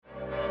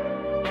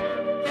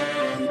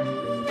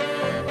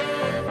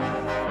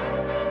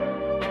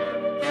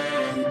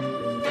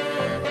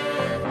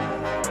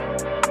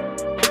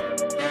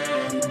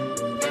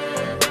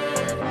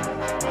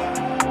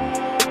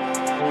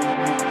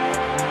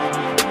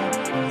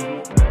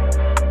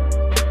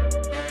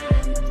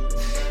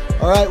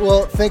All right,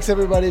 well, thanks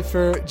everybody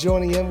for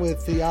joining in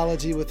with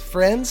Theology with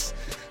Friends.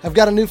 I've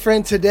got a new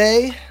friend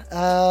today.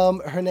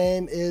 Her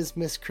name is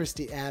Miss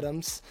Khristi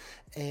Adams,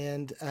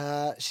 and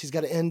she's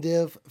got an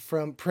MDiv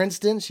from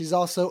Princeton. She's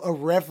also a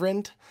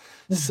reverend.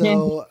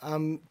 So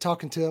I'm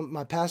talking to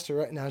my pastor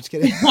right now. I'm just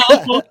kidding.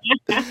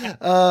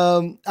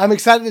 I'm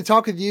excited to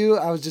talk with you.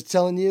 I was just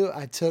telling you,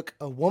 I took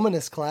a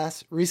Womanist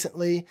class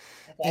recently,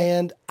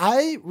 and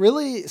I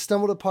really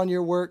stumbled upon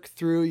your work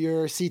through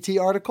your CT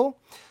article.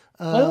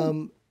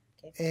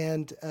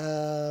 And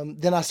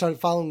then I started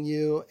following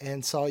you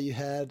and saw you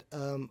had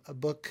a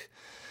book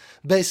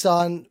based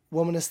on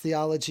womanist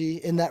theology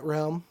in that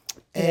realm.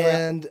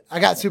 And I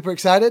got super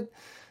excited.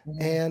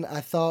 And I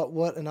thought,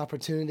 what an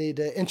opportunity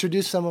to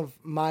introduce some of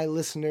my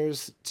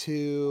listeners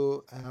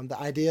to the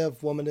idea of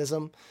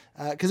womanism,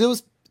 because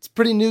it's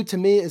pretty new to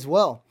me as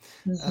well.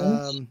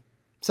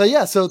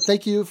 So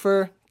thank you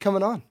for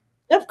coming on.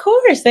 Of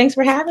course. Thanks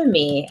for having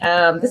me.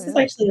 This is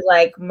actually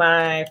like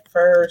my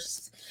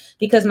first,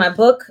 because my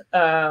book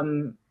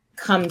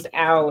comes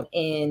out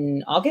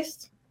in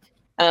August.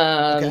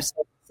 So it's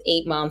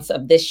 8 months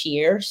of this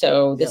year.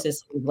 So this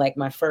is like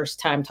my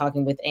first time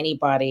talking with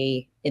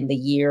anybody in the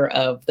year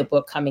of the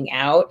book coming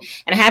out.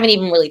 And I haven't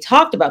even really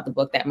talked about the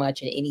book that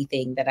much in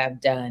anything that I've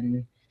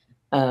done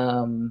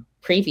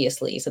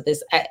previously. So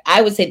this,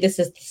 I would say this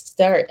is the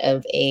start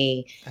of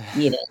a,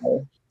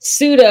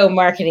 pseudo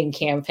marketing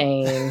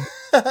campaign.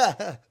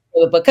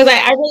 Because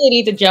I really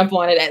need to jump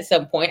on it at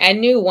some point. I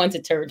knew once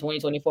it turned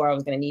 2024, I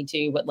was going to need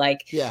to, but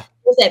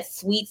there's that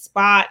sweet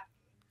spot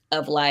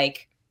of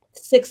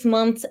 6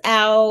 months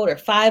out or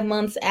 5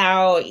 months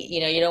out.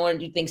 You don't want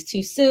to do things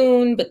too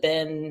soon, but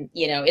then,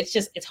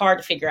 it's hard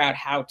to figure out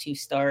how to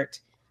start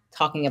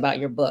talking about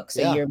your book.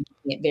 So you're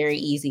making it very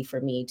easy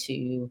for me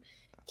to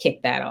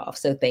kick that off.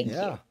 So thank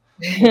you.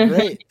 Well,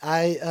 great.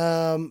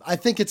 I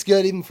think it's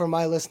good even for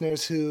my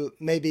listeners who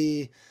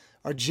maybe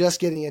are just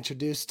getting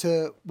introduced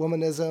to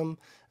womanism.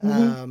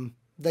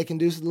 They can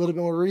do a little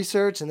bit more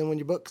research, and then when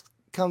your book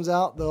comes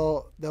out,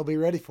 they'll be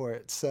ready for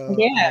it. So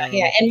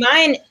and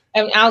mine,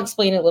 I'll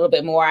explain a little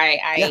bit more.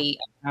 I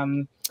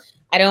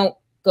don't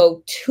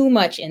go too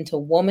much into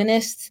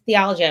womanist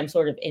theology. I'm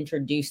sort of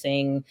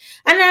introducing,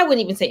 and I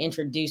wouldn't even say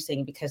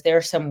introducing, because there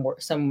are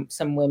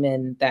some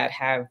women that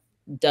have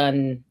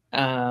done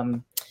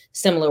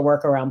similar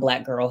work around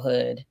Black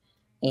girlhood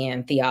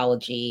and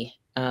theology.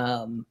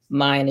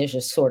 Mine is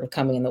just sort of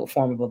coming in the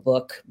form of a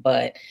book,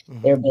 but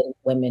there have been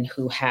women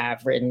who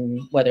have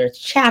written, whether it's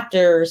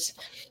chapters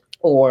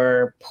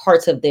or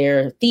parts of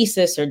their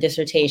thesis or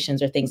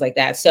dissertations or things like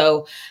that.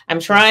 So I'm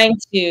trying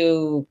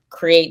to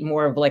create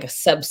more of a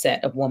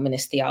subset of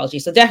womanist theology.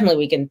 So definitely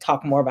we can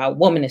talk more about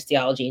womanist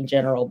theology in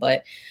general,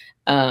 but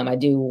I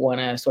do want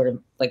to sort of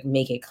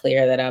make it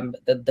clear that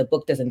the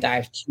book doesn't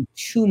dive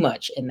too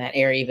much in that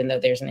area, even though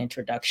there's an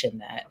introduction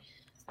that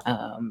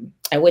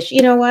I wish,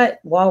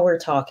 while we're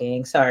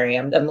talking, sorry,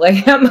 I'm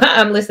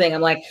listening.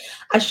 I'm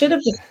I should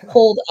have just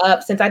pulled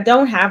up, since I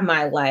don't have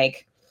my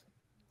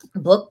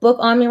book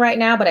on me right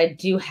now, but I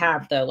do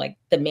have the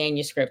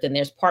manuscript, and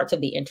there's parts of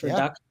the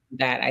introduction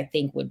that I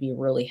think would be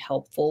really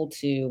helpful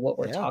to what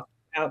we're talking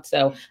about.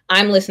 So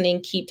I'm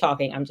listening, keep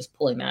talking. I'm just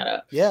pulling that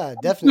up. Yeah,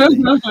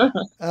 definitely.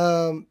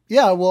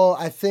 Well,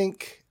 I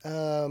think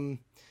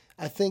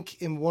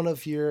in one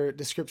of your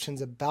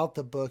descriptions about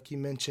the book, you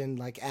mentioned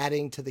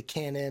adding to the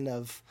canon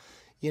of,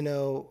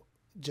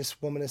 just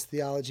womanist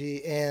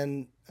theology,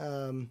 and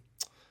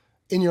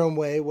in your own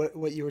way,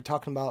 what you were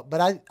talking about.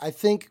 But I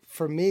think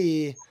for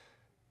me,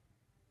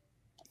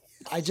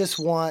 I just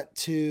want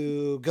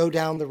to go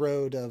down the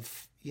road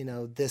of,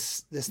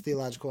 this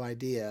theological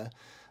idea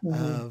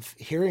of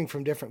hearing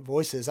from different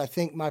voices. I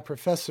think my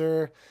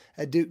professor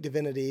at Duke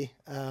Divinity,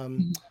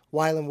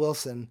 Wyland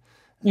Wilson,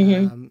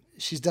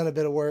 she's done a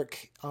bit of work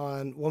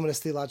on womanist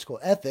theological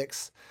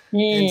ethics.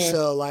 And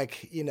so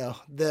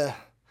the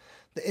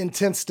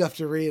intense stuff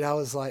to read, I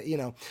was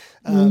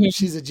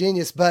she's a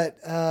genius,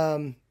 but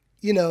that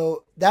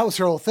was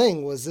her whole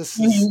thing, was this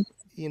is,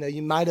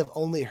 you might have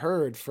only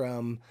heard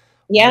from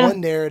one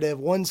narrative,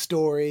 one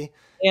story.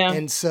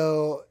 And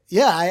so,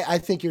 I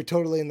think you're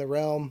totally in the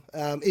realm,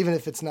 even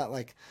if it's not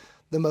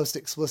the most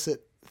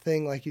explicit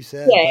thing, like you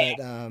said,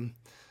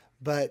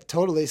 but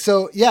totally.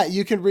 So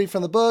you can read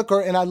from the book,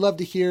 and I'd love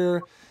to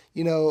hear,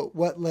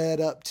 what led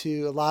up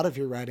to a lot of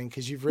your writing,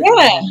 because you've written.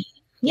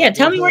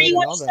 Tell me where you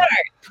want to start.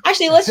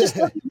 Actually, let's just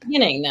start at the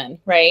beginning then,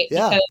 right?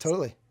 Yeah, because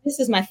totally. This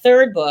is my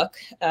third book.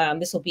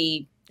 This will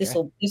be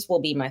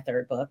my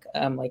third book.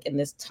 In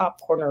this top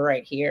corner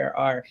right here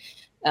are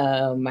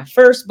my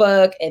first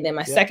book, and then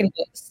my second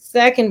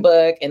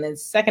book, and then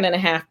second and a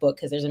half book,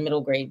 because there's a middle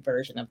grade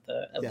version of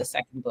the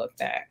second book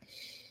that.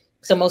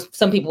 So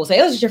some people will say,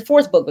 "Oh, this is your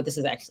fourth book," but this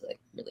is actually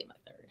really my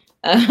third.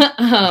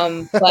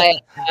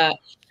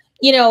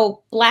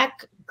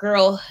 Black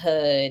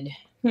girlhood.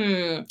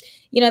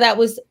 That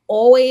was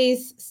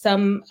always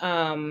some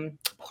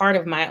part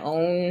of my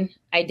own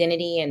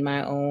identity and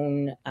my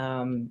own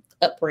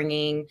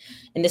upbringing,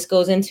 and this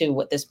goes into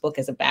what this book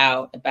is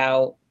about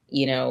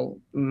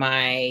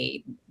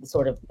my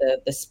sort of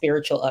the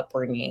spiritual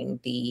upbringing,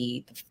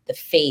 the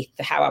faith,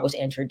 how I was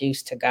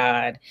introduced to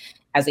God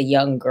as a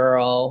young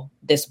girl.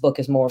 This book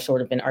is more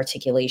sort of an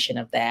articulation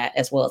of that,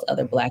 as well as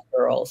other Black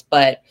girls.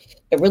 But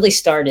it really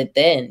started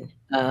then.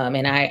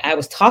 And I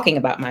was talking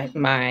about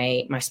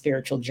my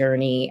spiritual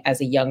journey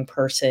as a young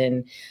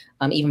person,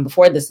 even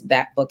before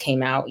that book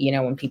came out.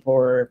 When people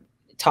were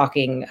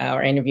talking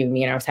or interviewing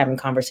me, and I was having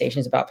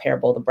conversations about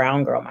Parable of the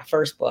Brown Girl, my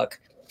first book.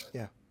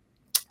 Yeah.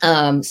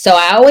 So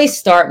I always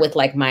start with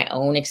like my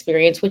own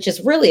experience, which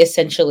is really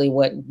essentially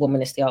what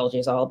womanist theology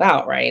is all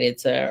about, right?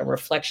 It's a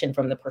reflection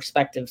from the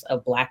perspectives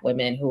of Black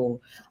women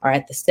who are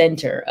at the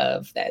center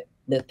of that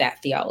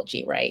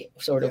theology, right?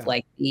 Sort of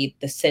like the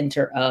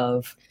center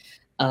of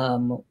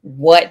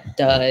what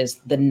does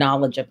the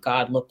knowledge of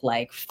God look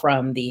like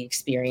from the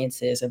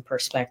experiences and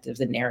perspectives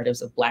and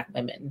narratives of Black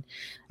women.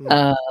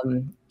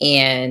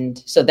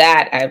 And so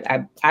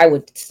that I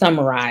would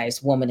summarize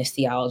womanist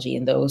theology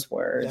in those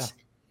words.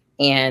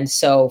 And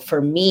so for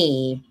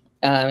me,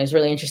 it was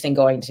really interesting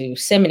going to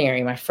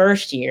seminary my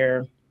first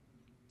year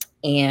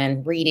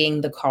and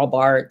reading the Karl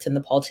Barths and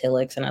the Paul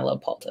Tillocks, and I love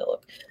Paul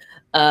Tillich.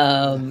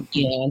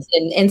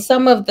 And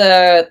some of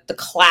the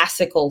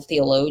classical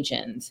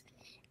theologians.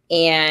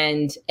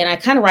 And I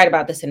kind of write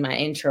about this in my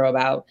intro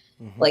about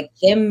like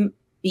them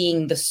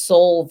being the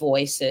sole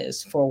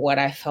voices for what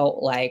I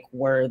felt like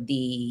were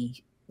the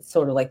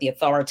sort of like the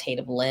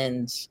authoritative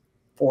lens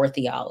for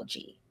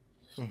theology.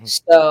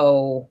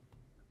 So,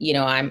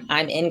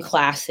 I'm in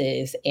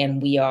classes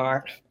and we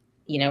are,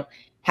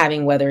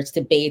 having, whether it's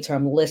debates or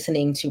I'm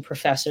listening to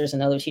professors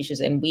and other teachers,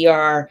 and we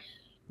are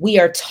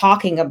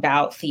talking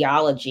about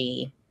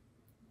theology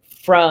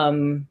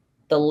from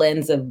the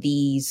lens of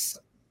these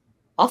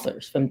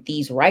authors, from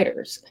these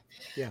writers.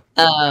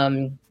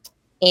 And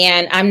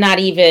I'm not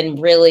even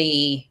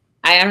really,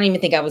 I don't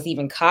even think I was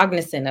even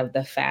cognizant of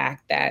the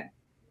fact that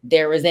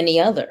there was any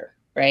other,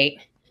 right?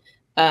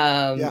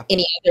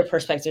 Any other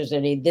perspectives.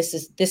 This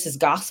is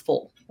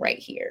gospel right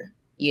here,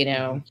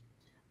 and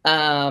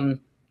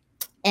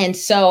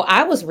so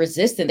I was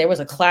resistant. There was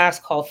a class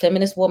called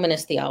Feminist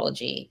Womanist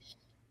Theology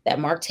that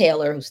Mark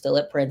Taylor, who's still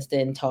at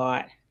Princeton,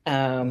 taught.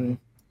 And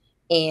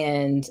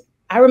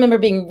I remember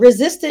being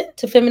resistant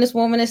to feminist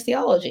womanist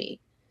theology.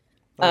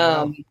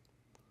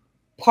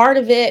 Part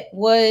of it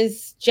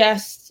was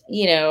just,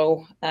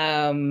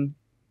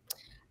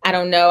 I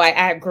don't know.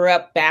 I grew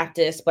up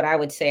Baptist, but I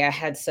would say I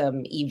had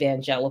some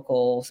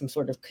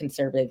sort of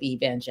conservative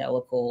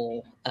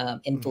evangelical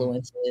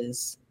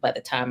influences by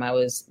the time I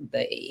was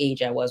the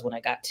age I was when I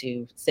got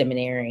to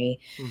seminary.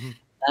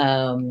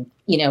 So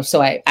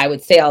I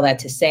would say all that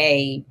to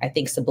say, I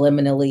think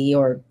subliminally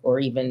or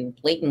even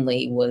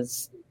blatantly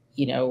was,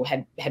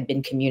 had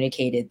been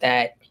communicated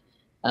that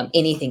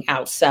anything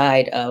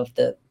outside of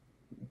the,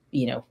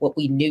 what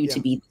we knew to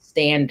be the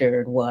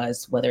standard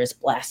was, whether it's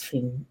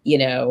blasphemy,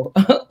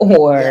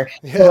 or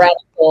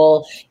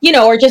heretical,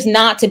 or just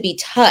not to be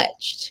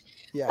touched,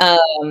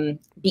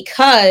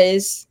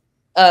 because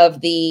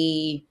of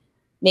the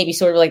maybe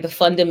sort of like the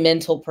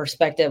fundamental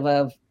perspective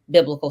of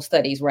biblical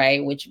studies,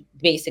 right? Which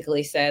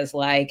basically says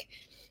like,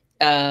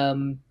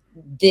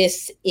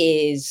 this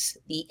is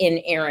the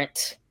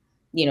inerrant,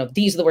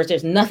 these are the words,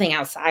 there's nothing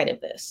outside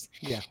of this.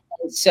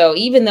 So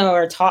even though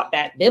I was taught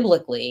that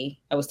biblically,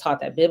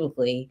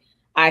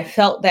 I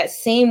felt that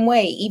same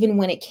way, even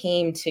when it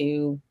came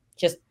to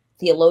just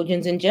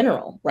theologians in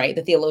general, right?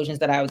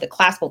 The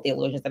classical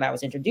theologians that I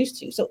was introduced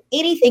to. So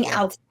anything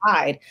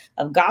outside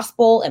of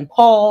gospel and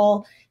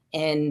Paul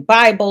and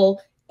Bible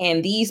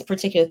and these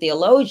particular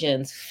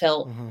theologians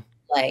felt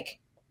like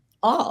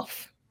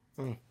off.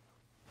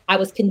 I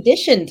was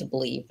conditioned to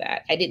believe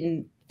that. I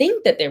didn't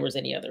think that there was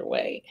any other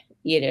way,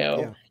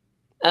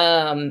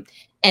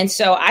 and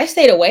so I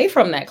stayed away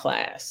from that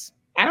class.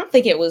 I don't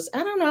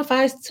know if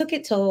I took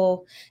it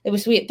till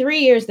we had 3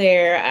 years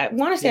there. I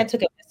want to say I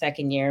took it my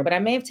second year, but I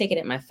may have taken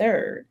it my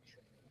third.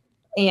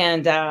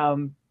 And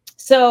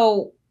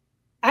so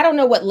I don't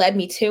know what led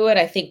me to it.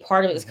 I think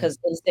part of it is because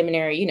in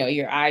seminary,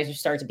 your eyes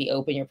start to be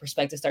open, your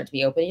perspectives start to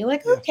be open. You're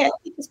like, okay,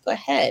 let me just go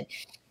ahead.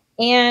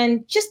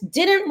 And just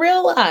didn't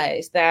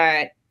realize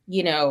that,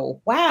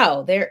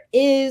 wow, there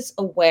is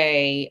a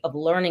way of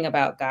learning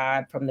about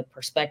God from the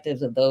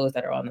perspectives of those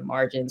that are on the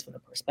margins, from the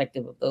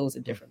perspective of those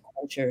of different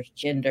cultures,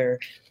 gender,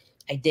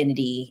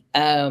 identity,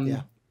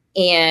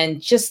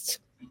 and just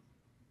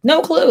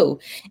no clue.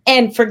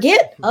 And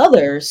forget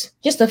others,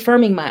 just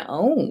affirming my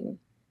own,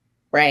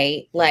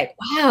 right? Like,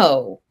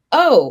 wow,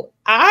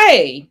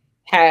 I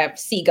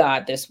see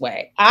God this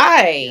way.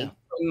 From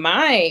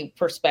my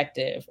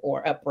perspective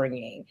or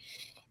upbringing.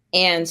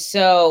 And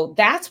so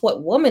that's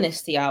what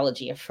womanist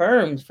theology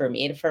affirmed for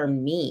me. It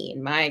affirmed me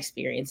and my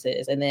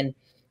experiences. And then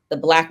the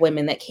Black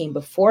women that came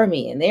before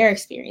me and their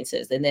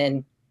experiences. And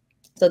then,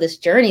 so this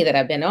journey that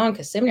I've been on,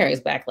 because seminary is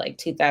back like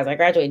 2000, I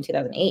graduated in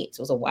 2008. So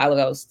it was a while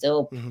ago. I was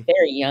still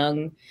very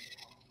young.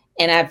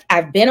 And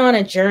I've been on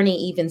a journey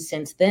even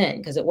since then,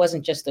 because it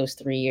wasn't just those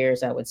 3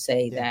 years, I would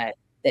say, that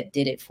that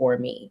did it for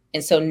me.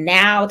 And so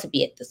now to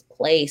be at this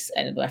place,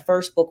 and my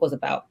first book was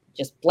about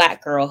just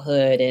Black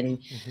girlhood and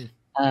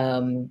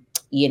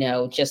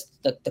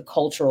just the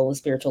cultural and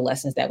spiritual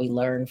lessons that we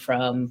learn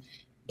from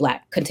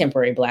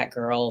contemporary Black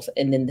girls.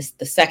 And then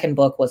the second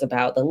book was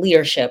about the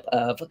leadership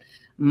of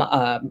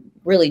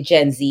really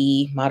Gen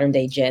Z, modern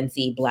day Gen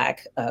Z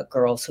Black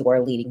girls who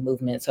are leading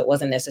movements. So it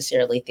wasn't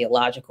necessarily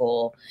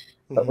theological,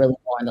 but really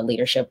more in the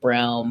leadership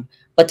realm.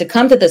 But to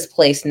come to this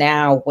place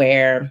now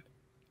where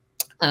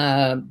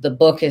the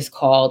book is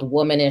called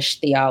Womanish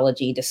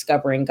Theology,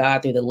 Discovering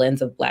God Through the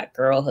Lens of Black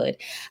Girlhood,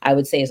 I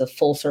would say is a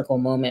full circle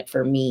moment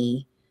for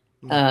me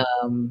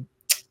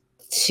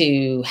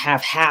to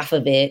have half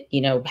of it,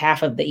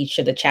 half of each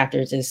of the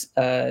chapters is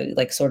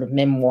like sort of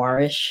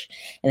memoirish,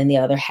 and then the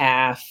other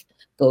half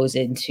goes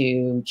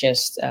into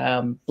just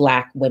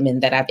Black women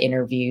that I've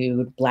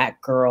interviewed,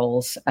 Black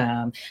girls,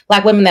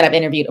 Black women that I've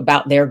interviewed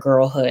about their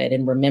girlhood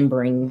and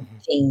remembering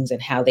things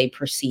and how they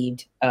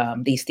perceived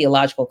these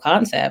theological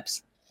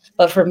concepts.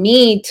 But for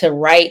me to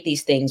write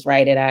these things,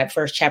 right, at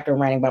first chapter, I'm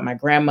writing about my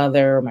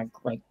grandmother, my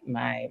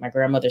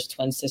grandmother's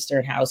twin sister,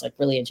 and how I was like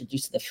really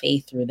introduced to the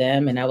faith through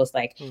them. And I was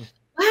like,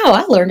 wow,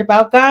 I learned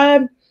about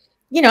God.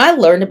 I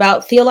learned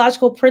about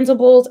theological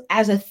principles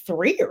as a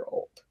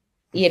 3-year-old,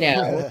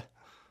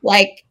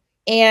 like,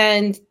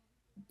 and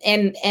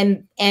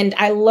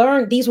I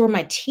learned these were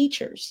my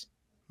teachers.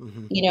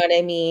 You know what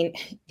I mean?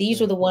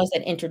 These were the ones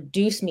that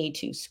introduced me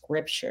to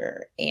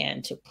scripture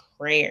and to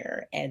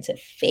prayer and to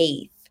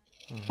faith.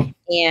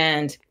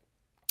 And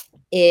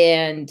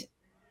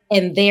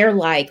they're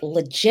like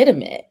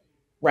legitimate,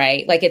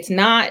 right? Like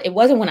it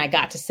wasn't when I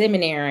got to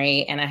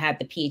seminary and I had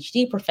the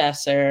PhD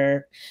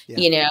professor,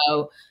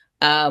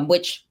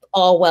 which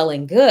all well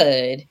and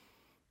good,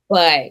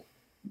 but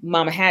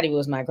Mama Hattie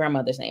was my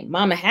grandmother's name.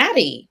 Mama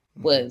Hattie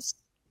was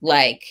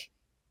like,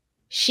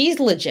 she's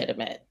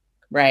legitimate,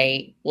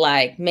 right?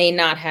 Like may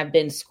not have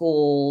been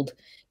schooled,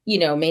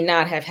 may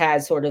not have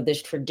had sort of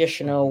this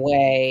traditional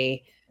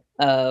way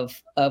of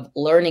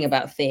learning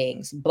about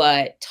things,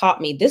 but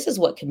taught me this is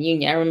what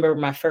communion. I remember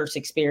my first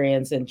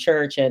experience in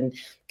church and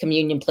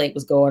communion plate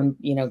was going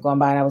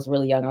by, and I was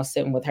really young. I was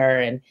sitting with her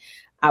and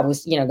I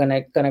was,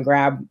 gonna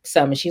grab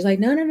some, and she's like,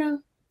 no.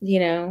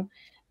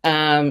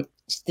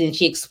 Then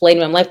she explained to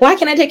me, I'm like, why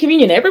can't I take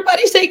communion?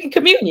 Everybody's taking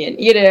communion,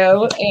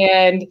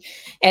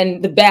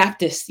 and the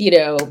Baptist,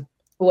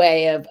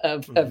 way of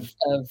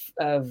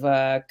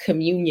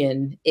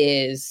communion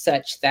is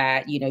such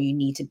that you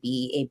need to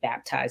be a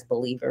baptized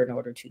believer in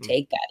order to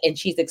take that, and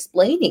she's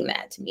explaining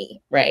that to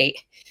me, right?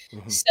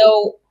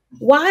 So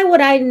why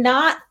would I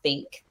not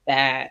think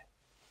that,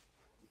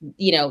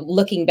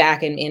 looking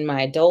back in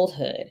my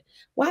adulthood,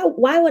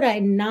 why would I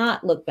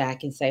not look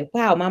back and say,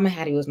 wow, Mama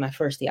Hattie was my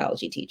first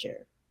theology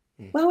teacher?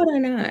 Why would I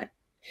not?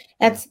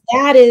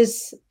 That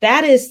is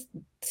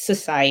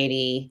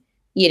society.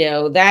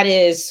 That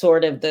is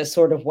sort of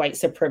white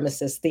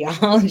supremacist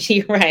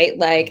theology, right?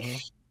 Like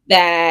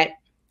that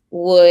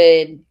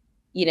would,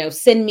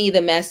 send me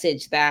the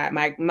message that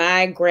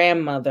my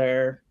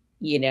grandmother,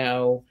 in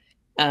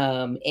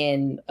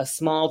a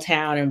small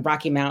town in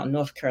Rocky Mountain,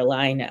 North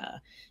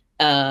Carolina,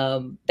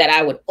 that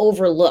I would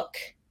overlook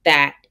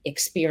that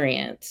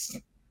experience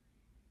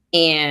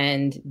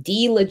and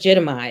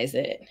delegitimize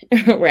it,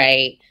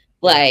 right?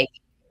 Like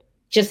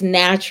just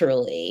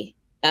naturally.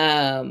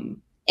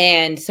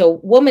 And so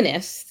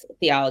womanist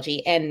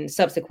theology and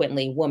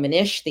subsequently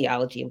womanish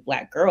theology of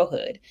Black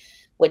girlhood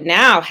would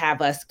now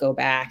have us go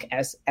back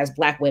as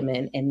Black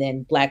women and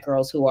then Black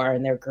girls who are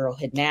in their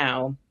girlhood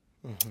now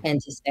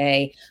and to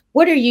say,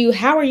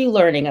 how are you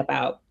learning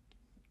about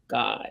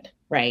God,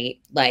 right?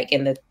 Like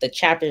in the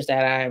topics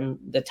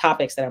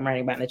that I'm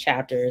writing about in the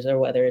chapters, or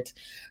whether it's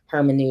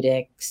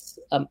hermeneutics,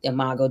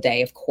 Imago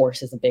Dei, of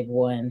course, is a big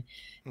one,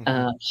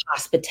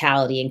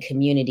 hospitality and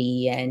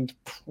community and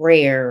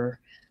prayer,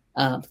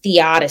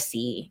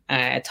 theodicy.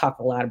 I talk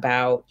a lot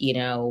about,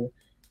 the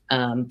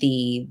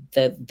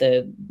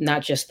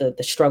not just the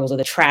struggles or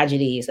the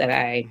tragedies that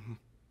I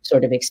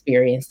sort of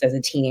experienced as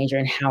a teenager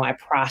and how I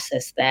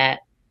processed that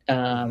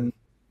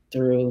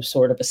through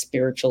sort of a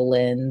spiritual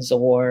lens,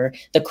 or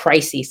the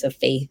crises of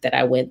faith that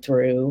I went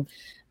through.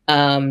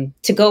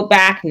 To go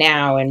back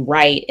now and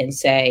write and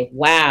say,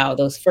 wow,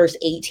 those first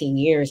 18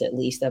 years at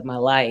least of my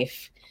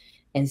life,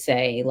 and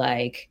say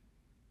like,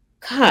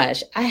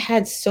 gosh, I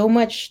had so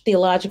much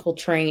theological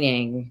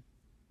training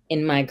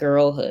in my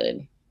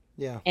girlhood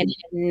and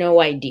had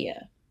no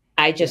idea.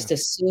 I just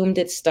assumed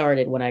it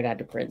started when I got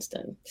to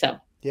Princeton. So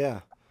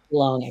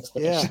long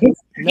explanation.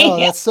 No,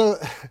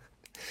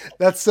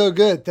 that's so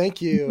good.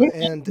 Thank you.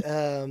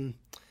 And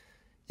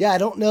I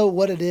don't know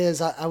what it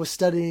is. I was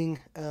studying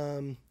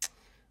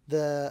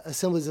the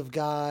Assemblies of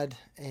God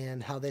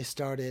and how they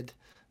started,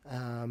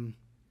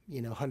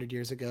 100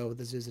 years ago with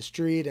Azusa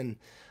Street, and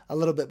a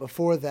little bit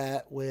before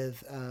that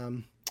with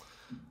a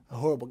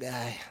horrible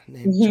guy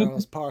named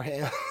Charles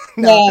Parham.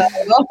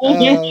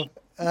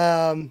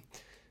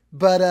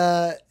 But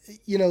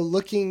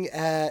looking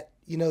at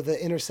the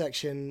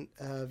intersection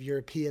of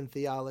European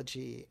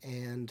theology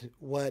and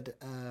what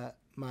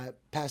my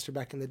pastor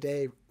back in the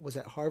day was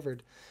at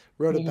Harvard,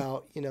 wrote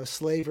about,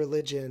 slave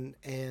religion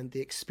and the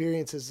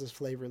experiences of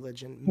slave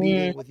religion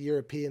meeting with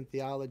European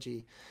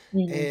theology,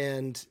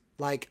 and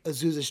like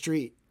Azusa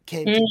Street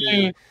came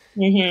to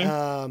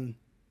be.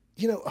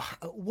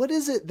 What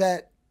is it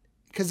that,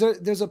 because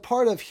there's a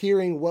part of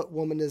hearing what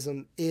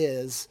womanism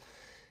is,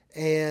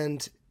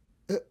 and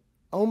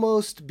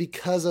almost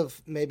because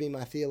of maybe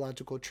my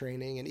theological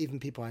training and even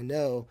people I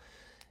know,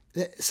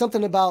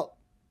 something about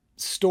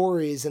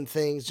stories and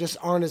things just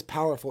aren't as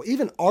powerful.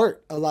 Even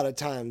art, a lot of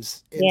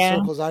times in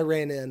circles I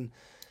ran in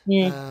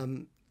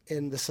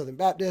the Southern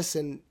Baptists,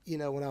 and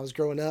when I was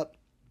growing up,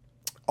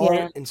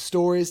 art and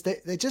stories,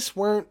 they just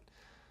weren't.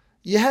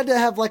 You had to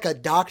have like a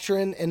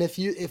doctrine, and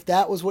if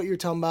that was what you're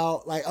talking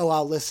about, like, oh,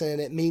 I'll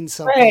listen, it means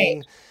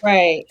something,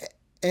 right?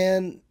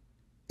 And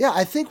yeah,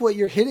 I think what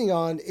you're hitting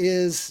on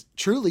is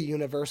truly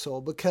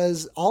universal,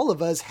 because all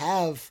of us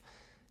have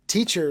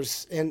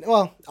teachers, and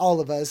well, all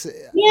of us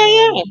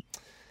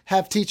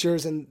have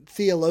teachers and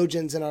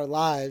theologians in our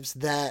lives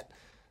that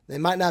they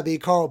might not be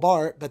Karl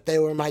Barth, but they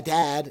were my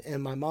dad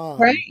and my mom.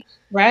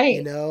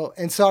 Right.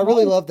 And so I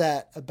really love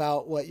that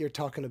about what you're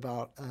talking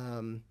about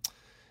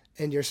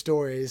in your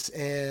stories.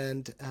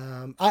 And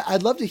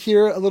I'd love to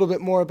hear a little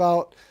bit more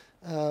about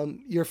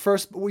your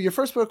first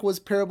book was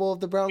Parable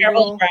of the Brown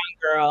Girl.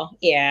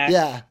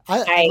 Yeah.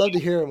 I'd love to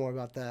hear more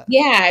about that.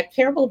 Yeah,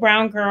 Parable of the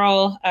Brown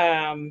Girl.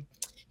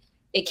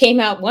 It came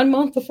out 1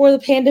 month before the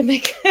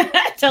pandemic.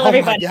 Tell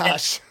everybody. My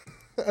gosh.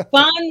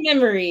 Fond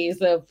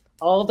memories of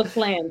all the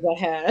plans I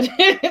had.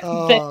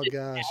 Oh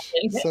gosh,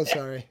 so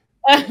sorry.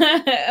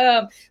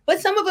 But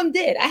some of them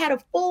did. I had a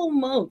full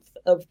month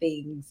of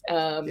things,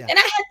 and I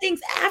had things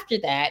after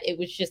that.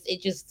 It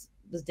just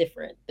was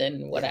different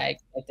than what I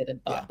expected and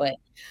thought. But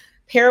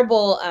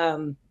Parable,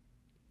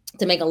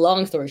 to make a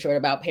long story short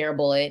about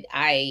Parable,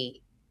 I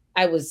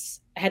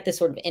had this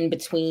sort of in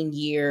between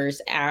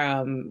years,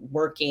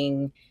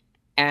 working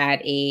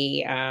at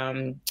the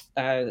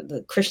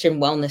Christian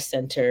Wellness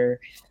Center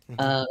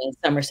in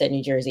Somerset,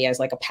 New Jersey, as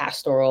like a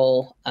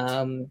pastoral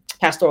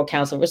counselor.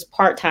 It was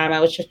part-time. I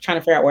was just trying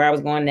to figure out where I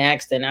was going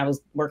next, and I was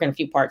working a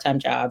few part-time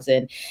jobs,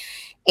 and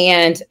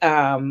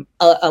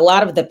a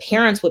lot of the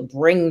parents would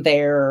bring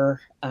their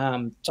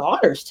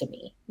daughters to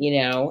me,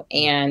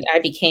 and I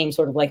became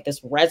sort of like this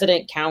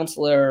resident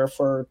counselor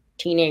for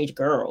teenage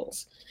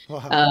girls.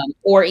 Wow.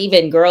 Or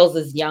even girls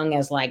as young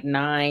as like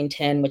 9,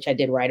 10, which I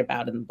did write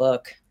about in the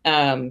book.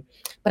 But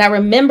I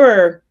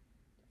remember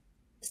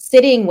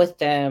sitting with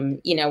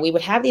them, we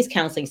would have these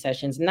counseling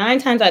sessions. 9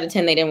 times out of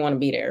 10, they didn't want to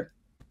be there.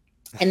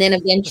 And then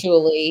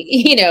eventually,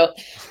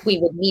 we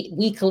would meet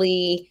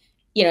weekly,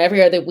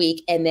 every other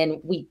week. And then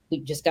we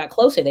just got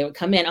closer. They would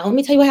come in. Oh, let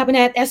me tell you what happened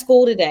at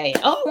school today.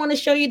 Oh, I want to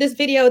show you this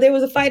video. There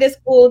was a fight at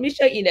school. Let me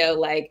show you,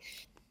 like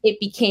it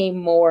became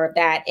more of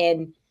that.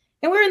 And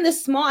we're in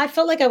this small, I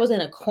felt like I was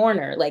in a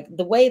corner, like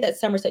the way that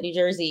Somerset, New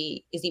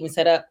Jersey is even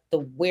set up,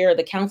 where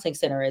the counseling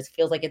center is,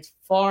 feels like it's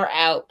far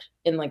out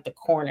in like the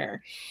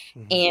corner.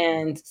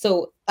 And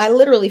so I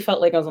literally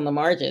felt like I was on the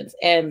margins.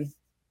 And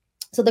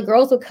so the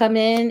girls would come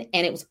in,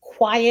 and it was a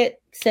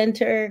quiet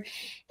center,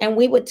 and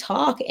we would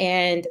talk.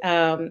 And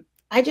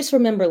I just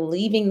remember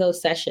leaving those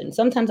sessions.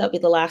 Sometimes I'd be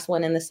the last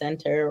one in the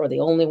center or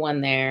the only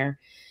one there,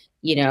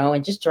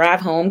 and just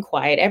drive home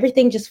quiet.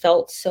 Everything just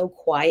felt so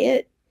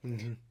quiet.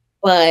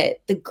 But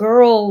the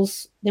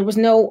girls, there was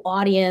no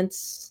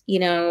audience,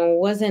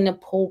 wasn't a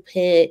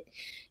pulpit,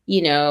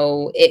 it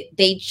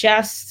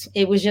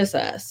was just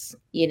us,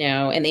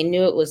 and they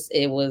knew it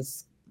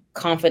was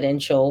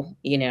confidential,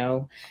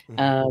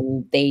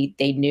 they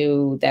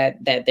knew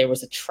that there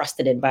was a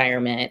trusted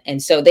environment.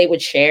 And so they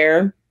would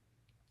share,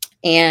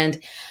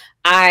 and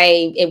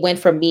it went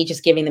from me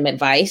just giving them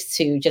advice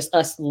to just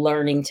us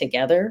learning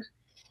together.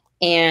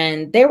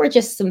 And there were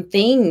just some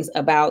things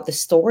about the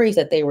stories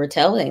that they were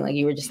telling, like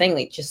you were just saying,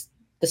 like just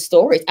the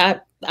stories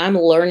I'm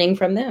learning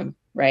from them,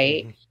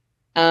 right?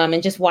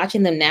 And just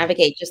watching them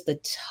navigate just the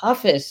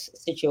toughest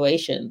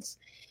situations.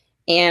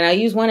 And I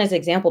use one as an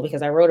example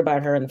because I wrote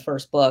about her in the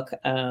first book.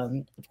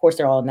 Of course,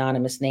 they're all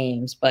anonymous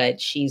names,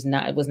 but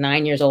was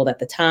 9 years old at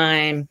the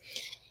time,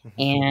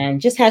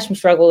 and just had some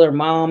struggle. Her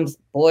mom's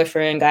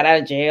boyfriend got out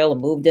of jail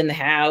and moved in the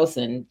house,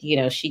 and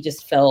she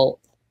just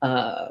felt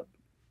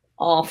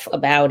off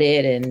about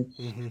it, and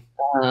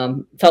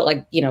felt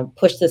like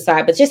pushed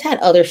aside, but just had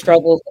other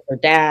struggles with her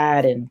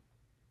dad. And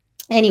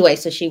anyway,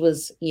 so she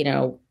was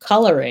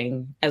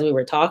coloring as we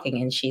were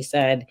talking, and she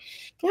said,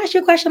 "Can I ask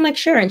you a question?" I'm like,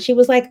 "Sure." And she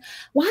was like,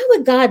 "Why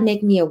would God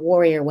make me a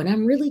warrior when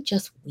I'm really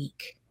just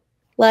weak?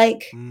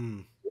 Like,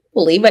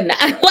 believe it or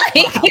not, like,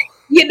 wow.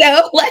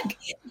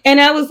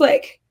 And I was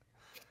like,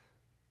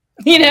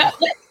 I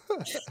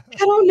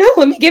don't know,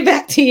 let me get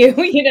back to you.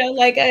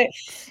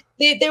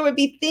 There would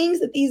be things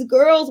that these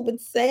girls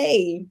would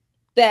say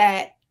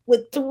that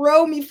would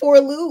throw me for a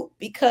loop,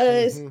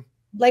 because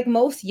like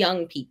most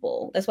young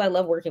people, that's why I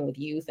love working with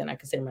youth, and I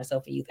consider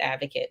myself a youth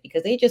advocate,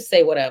 because they just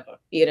say whatever,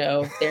 they're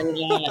not,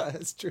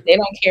 they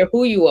don't care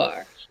who you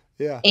are.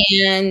 Yeah.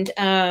 And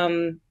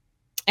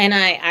And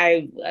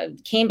I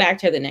came back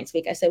to her the next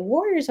week. I said,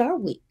 warriors are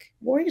weak.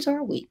 Warriors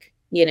are weak,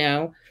 you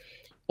know?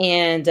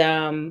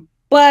 And,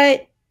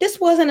 but this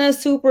wasn't a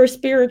super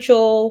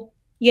spiritual,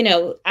 you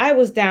know, I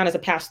was down as a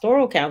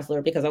pastoral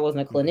counselor because I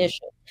wasn't a clinician,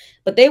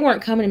 but they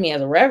weren't coming to me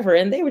as a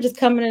reverend. They were just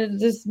coming to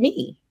just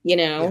me, you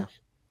know? Yeah.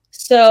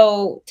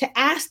 So to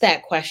ask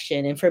that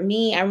question, and for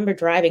me, I remember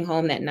driving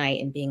home that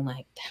night and being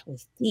like, that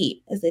was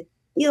deep. It's a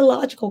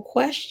theological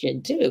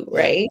question too,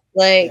 right?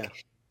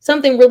 Like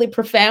something really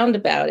profound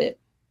about it.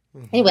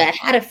 Anyway, I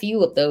had a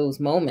few of those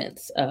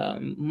moments,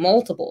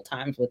 multiple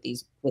times with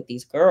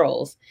these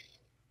girls.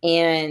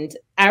 And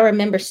I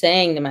remember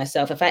saying to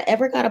myself, if I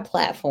ever got a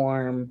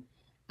platform,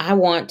 I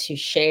want to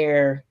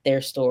share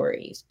their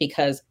stories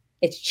because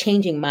it's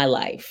changing my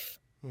life.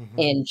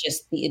 And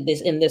just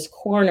this in this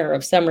corner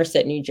of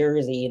Somerset, New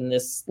Jersey, in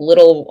this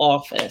little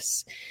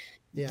office,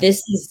 this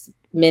is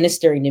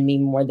ministering to me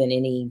more than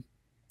any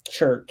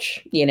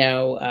church, you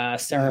know,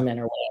 sermon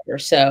or whatever.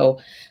 So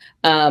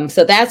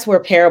that's where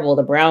Parable of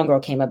the Brown Girl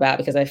came about,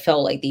 because I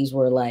felt like these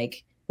were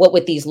like, what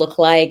would these look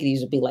like?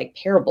 These would be like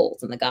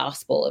parables in the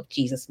gospel if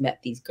Jesus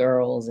met these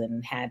girls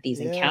and had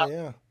these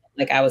encounters,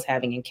 like I was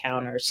having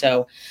encounters.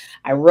 So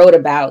I wrote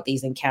about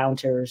these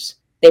encounters.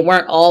 They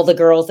weren't all the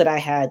girls that I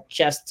had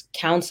just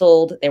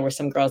counseled. There were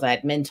some girls I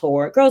had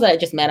mentored, girls I had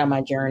just met on my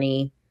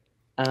journey,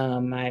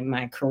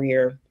 my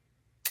career,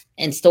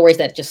 and stories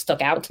that just stuck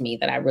out to me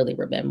that I really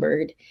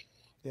remembered.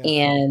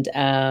 And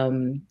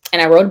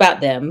I wrote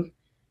about them.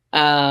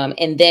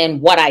 And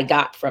then what I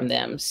got from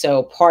them.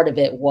 So part of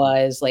it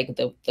was like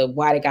the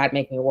why did God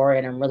make me a warrior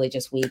and I'm really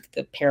just weak?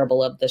 The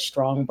parable of the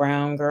strong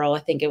brown girl,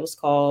 I think it was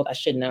called. I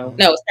should know.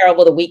 No, it's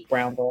Parable of the Weak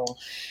Brown Girl.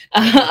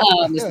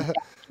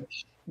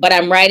 But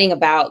I'm writing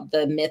about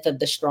the myth of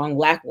the strong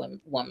Black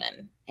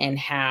woman and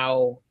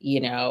how,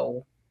 you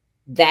know,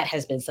 that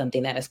has been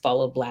something that has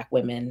followed Black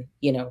women,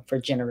 you know, for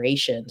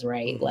generations,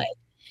 right? Like,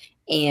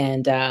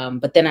 and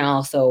but then I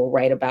also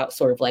write about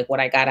sort of like what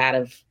I got out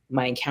of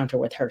my encounter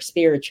with her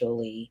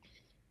spiritually.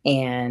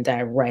 And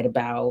I write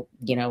about,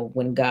 you know,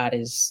 when God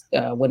is,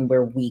 when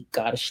we're weak,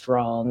 God is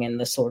strong, and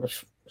the sort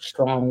of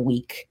strong,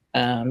 weak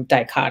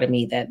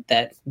dichotomy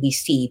that we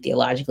see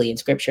theologically in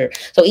scripture.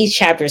 So each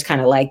chapter is kind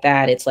of like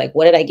that. It's like,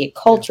 what did I get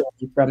culturally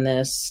from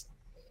this?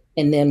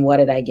 And then what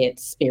did I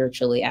get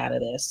spiritually out of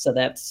this? So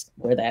that's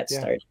where that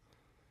started.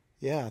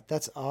 Yeah,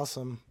 that's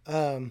awesome.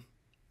 I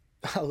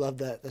love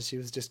that she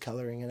was just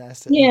coloring and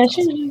asked it. Yeah, That's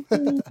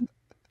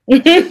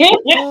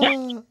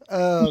awesome.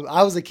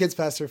 I was a kids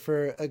pastor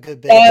for a good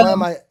bit.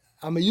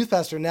 I'm a youth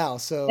pastor now,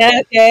 so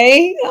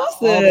okay,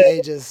 awesome. All the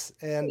ages,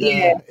 and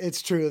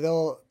it's true.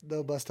 They'll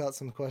bust out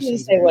some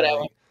questions. Say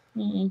whatever. Like,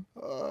 I'm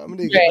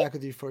gonna get back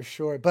with you for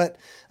sure. But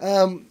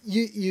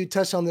you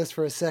touched on this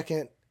for a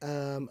second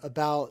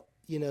about,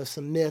 you know,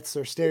 some myths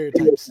or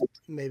stereotypes,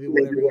 maybe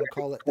whatever you want to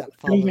call it,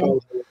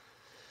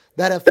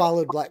 that have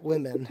followed Black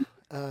women.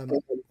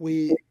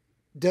 We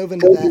dove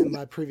into that in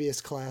my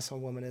previous class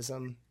on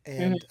womanism,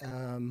 and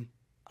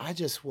I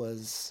just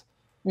was,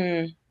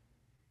 I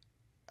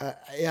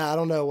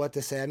don't know what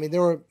to say. I mean, there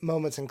were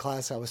moments in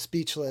class I was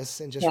speechless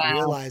and just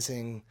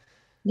realizing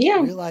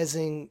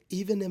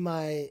even in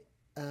my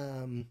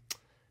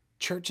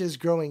churches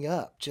growing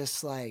up,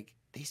 just like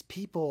these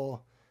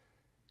people,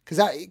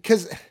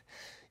 because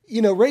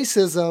you know,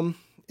 racism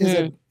is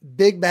a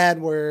big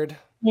bad word.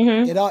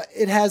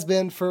 It has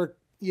been for,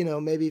 you know,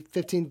 maybe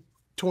 15,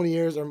 20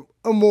 years or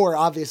more,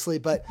 obviously.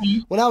 But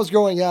when I was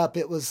growing up,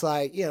 it was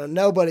like, you know,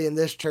 nobody in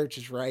this church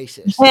is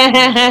racist.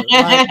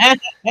 Like,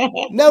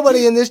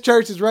 nobody in this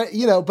church is right,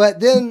 you know. But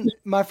then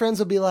my friends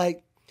will be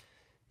like,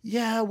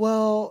 yeah,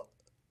 well,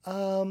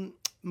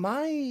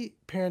 my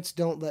parents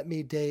don't let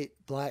me date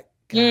Black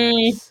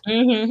guys.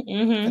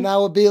 And I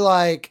would be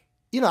like,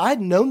 you know,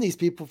 I'd known these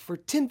people for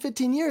 10,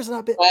 15 years. And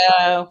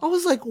I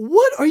was like,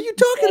 what are you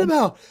talking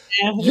about?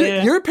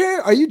 Your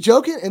parent, are you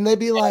joking? And they'd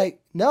be like,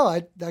 no,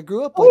 I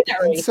grew up like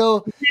that. And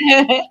so,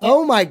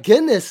 oh my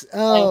goodness.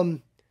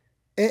 And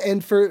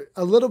for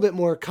a little bit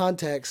more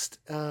context,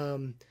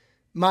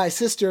 my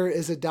sister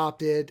is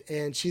adopted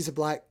and she's a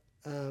Black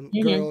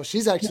girl.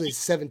 She's actually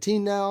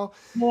 17 now.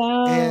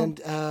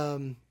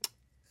 And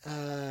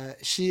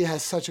she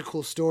has such a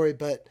cool story.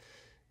 But,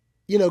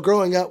 you know,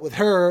 growing up with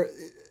her,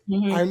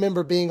 I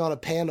remember being on a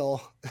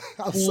panel.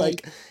 I was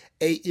like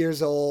 8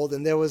 years old,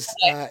 and there was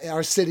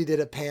our city did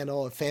a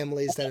panel of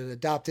families that had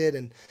adopted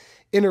and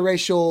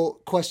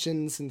interracial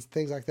questions and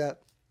things like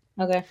that.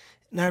 Okay.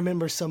 And I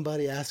remember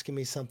somebody asking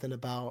me something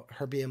about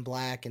her being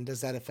Black and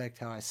does that affect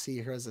how I see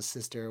her as a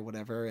sister or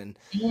whatever. And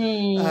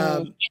 8-year-old.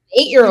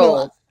 You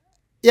know,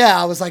 yeah,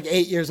 I was like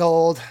 8 years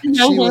old.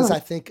 She was, I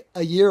think,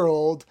 a year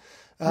old.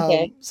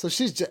 So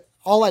she's just,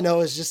 all I know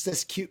is just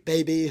this cute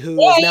baby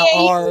who is now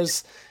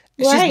ours.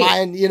 She's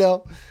mine, you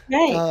know.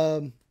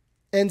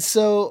 And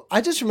so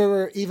I just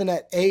remember even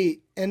at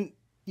 8, and,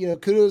 you know,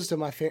 kudos to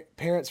my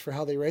parents for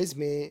how they raised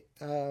me,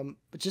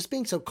 but just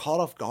being so caught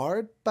off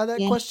guard by that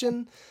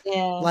question.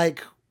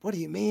 Like, what do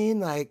you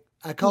mean? Like,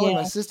 I call her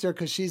my sister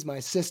because she's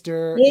my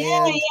sister.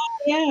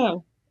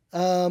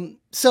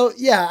 So,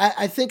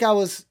 I think I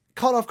was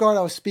caught off guard.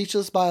 I was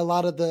speechless by a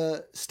lot of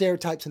the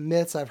stereotypes and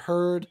myths I've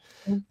heard,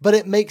 but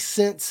it makes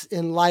sense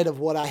in light of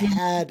what I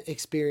had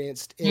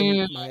experienced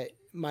in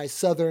my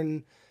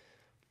southern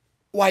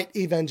white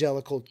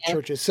evangelical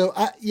churches. So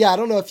I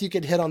don't know if you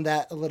could hit on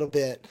that a little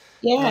bit,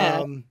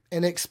 Yeah.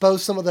 and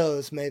expose some of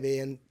those maybe,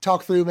 and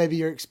talk through maybe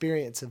your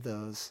experience of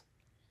those.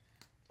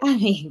 I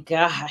mean,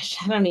 gosh,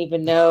 I don't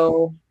even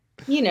know,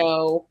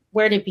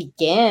 where to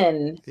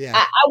begin. Yeah.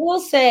 I will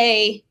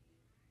say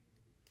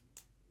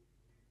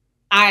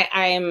I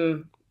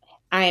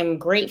am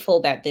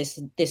grateful that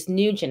this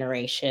new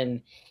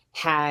generation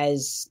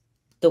has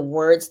the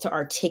words to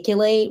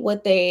articulate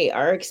what they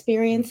are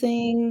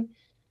experiencing.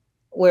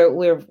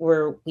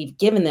 We've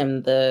given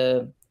them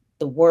the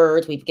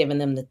words, we've given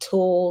them the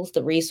tools,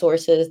 the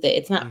resources. That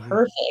it's not Mm-hmm.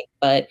 perfect,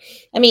 but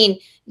I mean,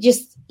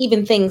 just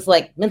even things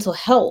like mental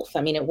health.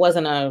 I mean, it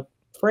wasn't a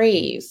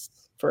phrase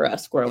for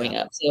us growing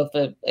up. So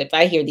if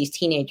I hear these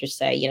teenagers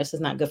say, this is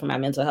not good for my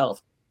mental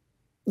health,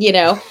 and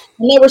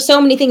there were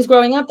so many things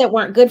growing up that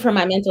weren't good for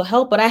my mental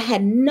health, but I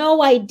had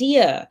no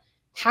idea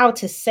how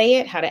to say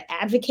it, how to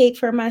advocate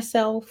for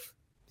myself,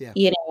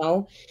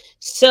 Yeah.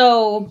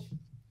 So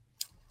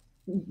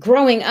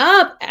growing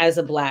up as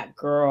a Black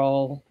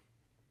girl,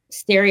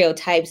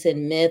 stereotypes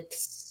and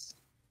myths,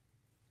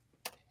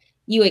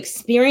 you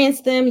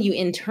experience them, you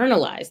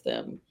internalize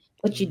them,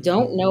 but you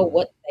don't know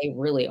what they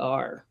really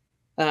are.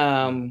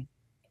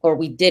 Or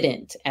we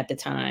didn't at the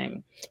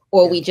time,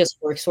 or we just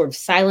were sort of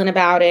silent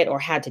about it or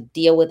had to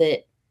deal with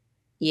it,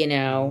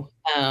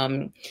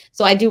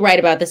 So I do write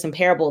about this in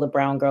Parable of the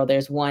Brown Girl.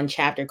 There's one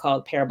chapter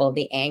called Parable of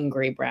the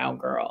Angry Brown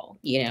Girl,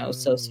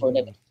 so sort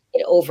of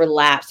it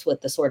overlaps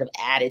with the sort of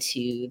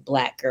attitude,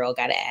 Black girl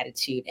got an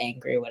attitude,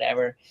 angry,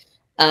 whatever.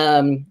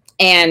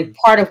 And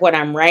part of what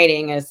I'm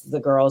writing as the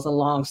girl is a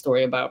long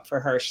story about for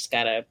her. She's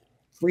got a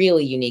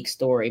really unique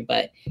story,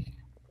 but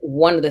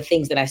one of the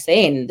things that I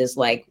say in this,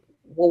 like,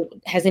 well,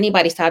 has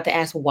anybody stopped to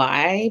ask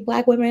why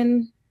Black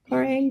women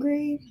are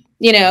angry?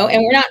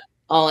 And we're not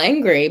all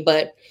angry,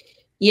 but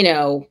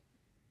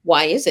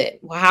why is it?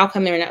 Well, how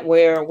come they're not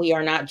where we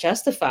are not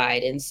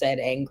justified in said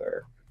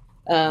anger?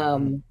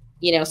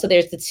 So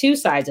there's the two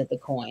sides of the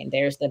coin.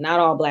 There's the not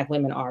all Black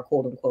women are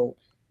quote unquote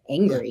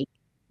angry,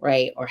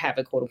 right? Or have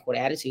a quote unquote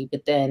attitude.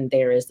 But then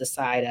there is the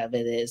side of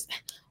it is,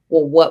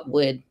 well, what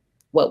would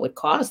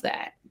cause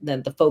that?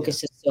 Then the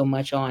focus is so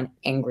much on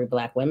angry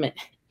Black women.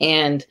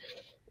 And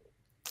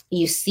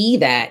you see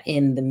that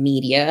in the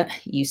media.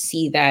 You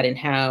see that in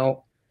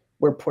how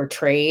we're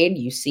portrayed.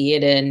 You see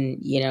it in,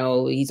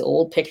 these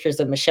old pictures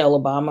of Michelle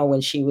Obama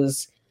when she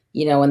was,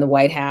 in the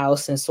White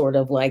House, and sort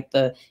of like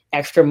the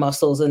extra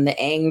muscles and the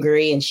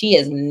angry. And she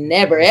has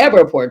never,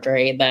 ever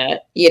portrayed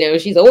that.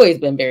 She's always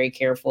been very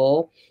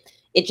careful.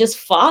 It just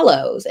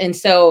follows. And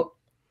so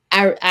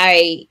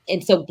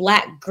and so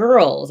Black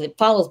girls, it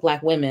follows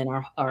Black women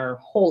our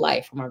whole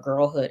life from our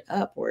girlhood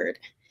upward.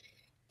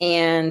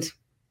 And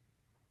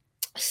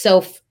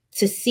so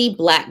to see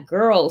Black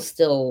girls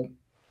still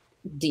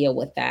deal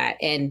with that.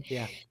 And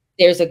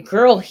there's a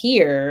girl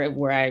here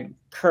where I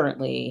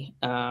currently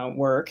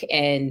work,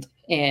 and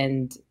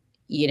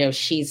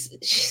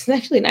she's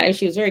actually nice.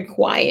 She was very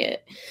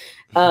quiet.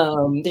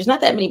 There's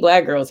not that many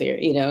Black girls here,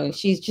 and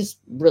she's just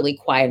really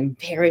quiet and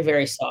very,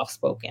 very soft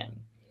spoken.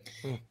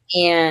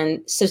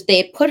 And so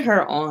they put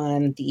her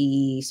on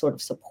the sort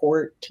of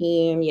support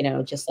team,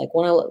 just like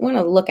want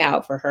to look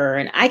out for her.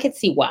 And I could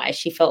see why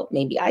she felt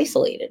maybe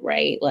isolated,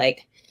 right?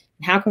 Like,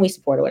 how can we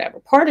support her,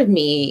 whatever? Part of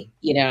me,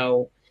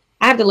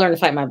 I have to learn to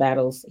fight my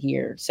battles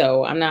here.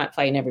 So I'm not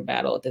fighting every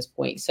battle at this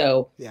point.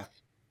 So,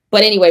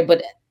 but anyway,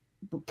 but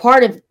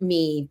part of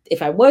me,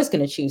 if I was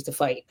going to choose to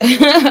fight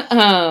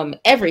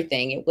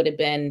everything, it would have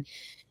been,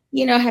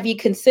 have you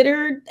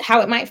considered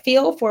how it might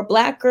feel for a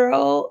Black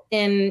girl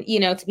and,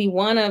 to be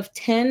one of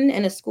 10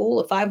 in a school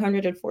of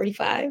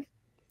 545?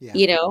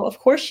 Of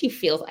course she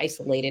feels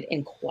isolated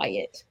and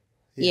quiet,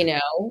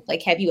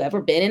 like, have you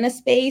ever been in a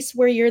space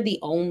where you're the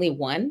only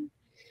one?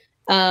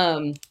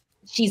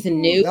 She's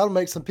new. That'll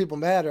make some people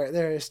mad right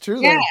there. It's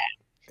true. Yeah.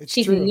 Though.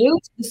 She's new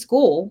to the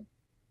school.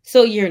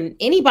 So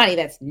anybody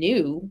that's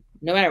new,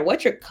 no matter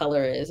what your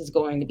color is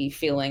going to be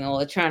feeling,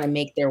 trying to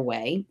make their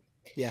way.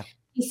 Yeah.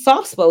 He's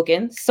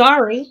soft-spoken,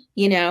 sorry,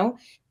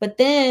 but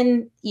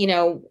then,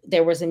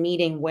 there was a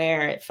meeting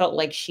where it felt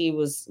like she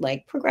was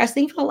like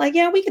progressing, felt like,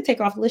 yeah, we could take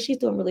her off the list. She's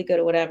doing really good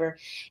or whatever.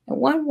 And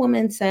one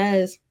woman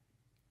says,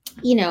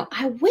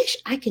 I wish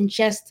I can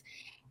just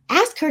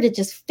ask her to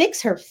just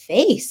fix her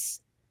face.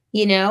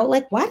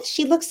 Like, why does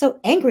she look so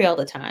angry all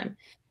the time?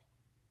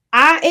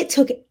 It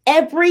took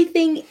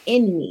everything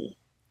in me,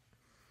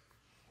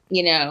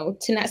 to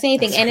not say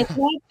anything. And it's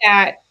like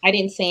that I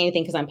didn't say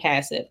anything because I'm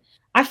passive.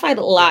 I fight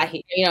a lot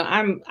here.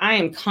 I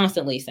am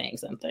constantly saying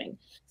something.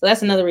 So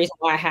that's another reason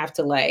why I have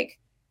to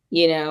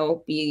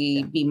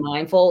be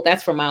mindful.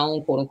 That's for my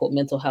own quote unquote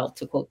mental health,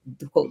 to quote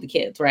the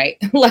kids, right?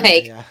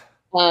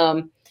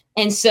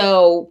 And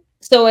so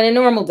So in a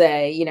normal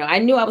day, I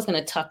knew I was going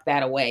to tuck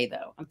that away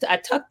though. I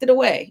tucked it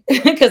away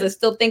because I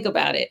still think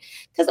about it.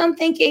 Because I'm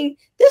thinking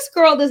this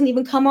girl doesn't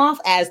even come off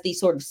as the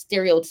sort of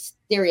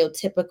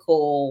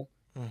stereotypical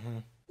Mm-hmm.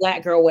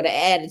 Black girl with an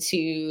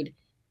attitude,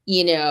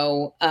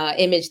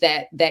 image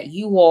that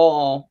you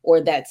all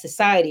or that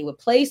society would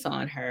place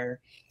on her.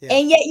 Yeah.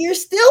 And yet you're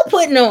still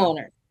putting on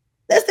her.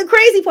 That's the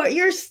crazy part.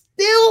 You're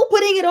still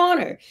putting it on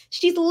her.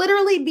 She's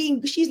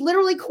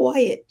literally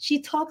quiet.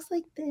 She talks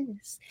like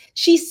this.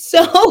 She's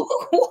so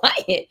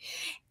quiet.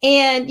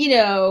 And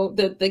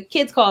the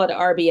kids call it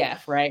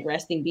RBF, right?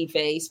 Resting B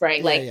face, right?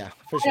 Yeah. Like Yeah.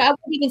 For sure. I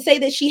wouldn't even say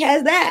that she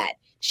has that.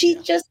 She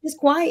just is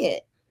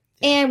quiet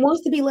and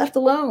wants to be left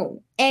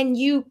alone. And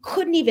you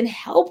couldn't even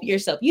help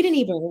yourself. You didn't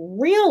even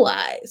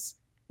realize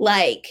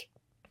like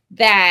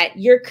that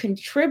you're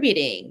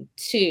contributing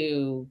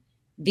to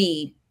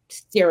the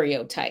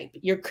stereotype.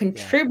 You're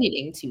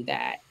contributing to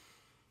that.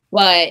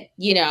 But,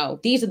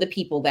 these are the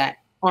people that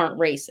aren't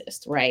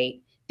racist,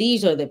 right?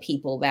 These are the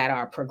people that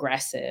are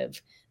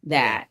progressive,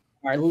 that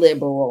are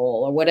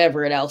liberal or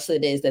whatever else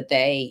it is that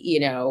they,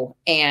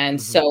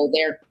 and so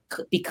they're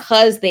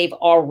because they've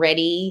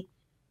already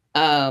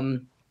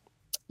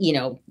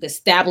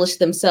established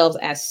themselves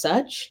as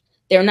such,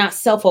 they're not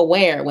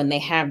self-aware when they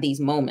have these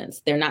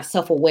moments. They're not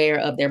self-aware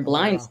of their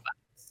blind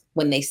spots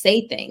when they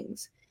say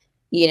things,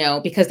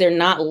 because they're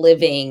not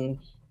living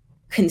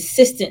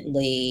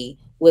consistently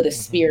with a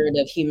spirit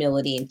of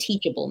humility and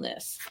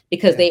teachableness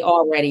because they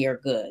already are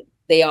good.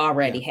 They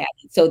already have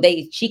it. So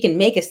she can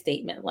make a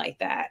statement like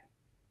that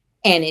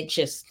and it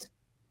just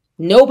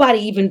nobody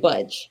even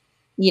budge.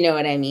 You know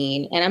what I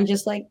mean? And I'm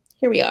just like,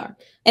 here we are.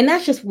 And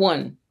that's just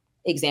one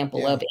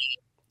example of a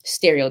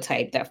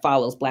stereotype that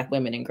follows Black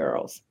women and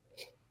girls.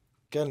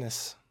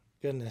 Goodness.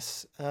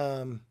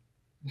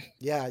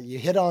 Yeah, you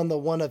hit on the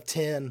 1 of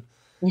 10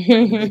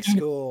 in the big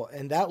school,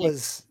 and that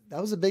was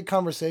a big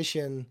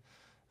conversation.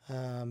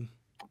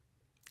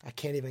 I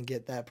can't even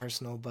get that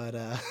personal, but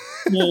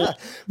for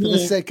the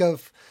sake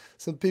of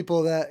some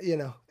people that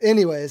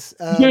anyways,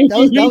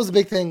 that was a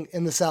big thing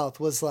in the South.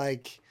 Was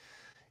like,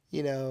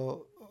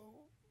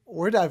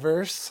 we're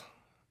diverse,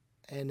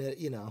 and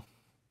a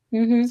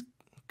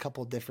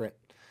couple different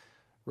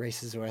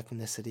races or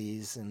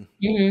ethnicities, and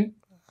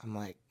I'm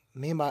like,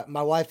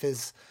 my wife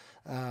is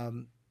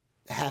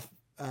half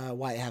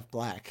white, half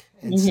Black,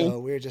 and so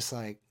we're just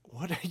like,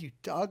 what are you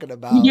talking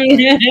about?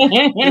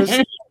 Like,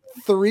 there's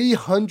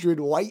 300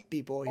 white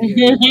people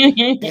here,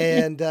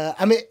 and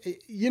I mean,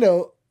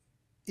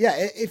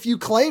 if you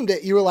claimed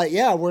it, you were like,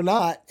 yeah, we're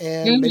not,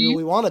 and maybe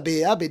we want to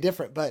be. That'd be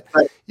different, but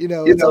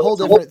it's a whole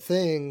different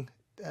thing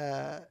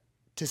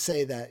to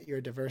say that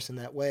you're diverse in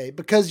that way,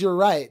 because you're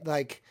right.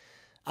 Like,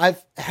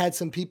 I've had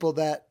some people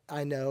that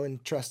I know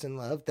and trust and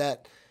love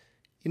that,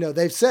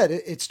 they've said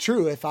it's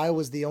true. If I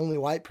was the only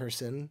white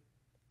person,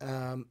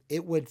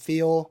 it would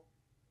feel,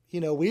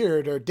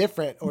 weird or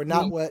different or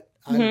not what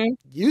I'm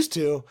used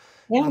to.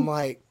 Yeah. I'm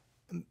like,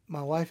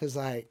 my wife is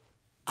like,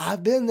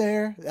 I've been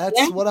there.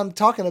 That's what I'm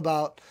talking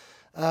about.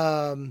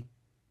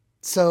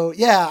 So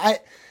yeah,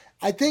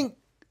 I think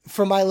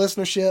for my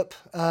listenership,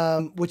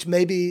 which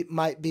maybe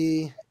might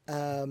be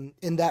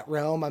in that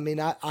realm. I mean,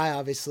 I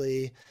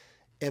obviously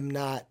am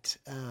not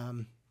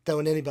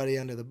throwing anybody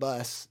under the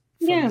bus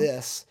from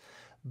this,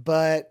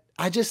 but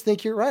I just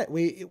think you're right.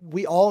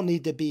 We all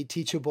need to be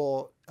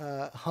teachable,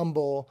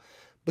 humble,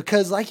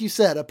 because like you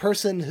said, a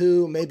person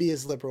who maybe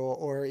is liberal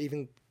or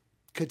even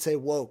could say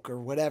woke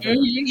or whatever,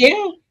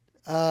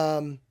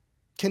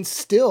 can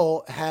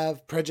still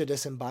have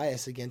prejudice and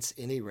bias against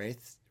any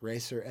race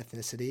or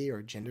ethnicity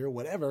or gender,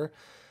 whatever,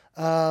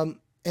 and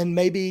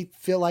maybe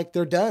feel like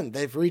they're done.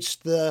 They've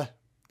reached the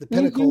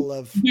pinnacle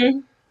of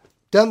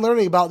done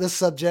learning about this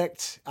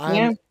subject.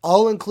 I'm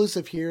all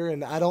inclusive here,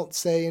 and I don't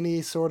say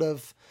any sort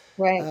of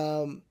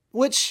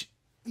which,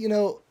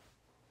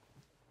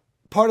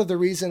 part of the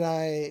reason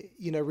I,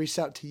 reached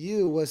out to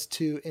you was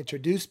to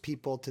introduce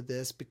people to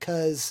this,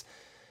 because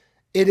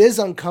it is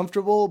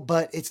uncomfortable,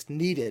 but it's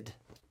needed.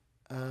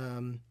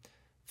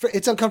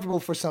 It's uncomfortable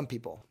for some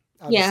people,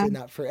 obviously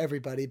not for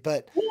everybody,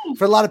 but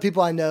for a lot of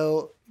people I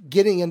know,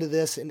 getting into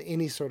this in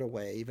any sort of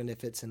way, even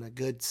if it's in a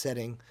good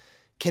setting,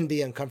 can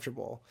be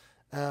uncomfortable.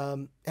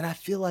 And I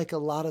feel like a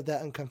lot of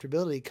that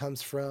uncomfortability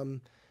comes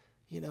from,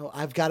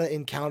 I've got to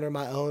encounter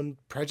my own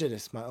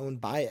prejudice, my own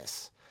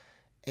bias.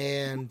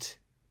 And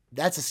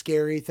that's a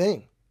scary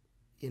thing,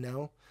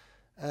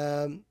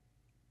 So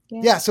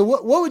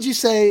what would you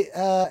say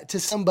to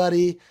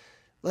somebody?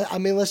 I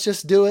mean, let's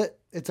just do it.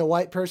 It's a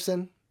white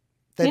person.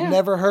 They've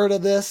never heard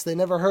of this. They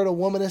never heard of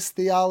womanist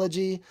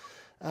theology.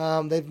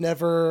 They've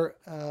never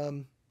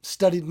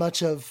studied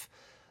much of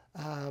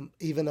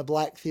even a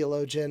Black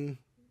theologian,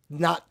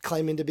 not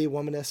claiming to be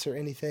womanist or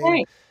anything.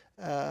 Right.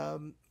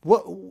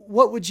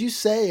 What would you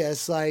say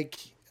as like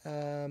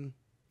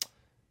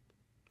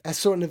as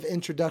sort of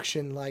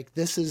introduction? Like,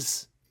 this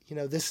is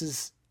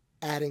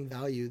adding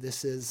value.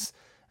 This is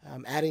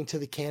adding to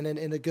the canon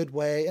in a good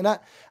way. And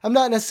I'm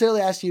not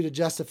necessarily asking you to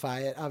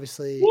justify it.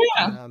 Obviously,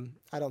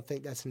 I don't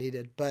think that's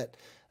needed. But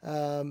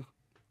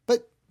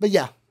But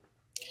yeah.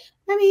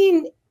 I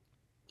mean,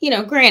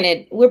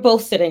 granted, we're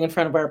both sitting in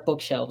front of our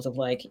bookshelves of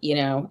like,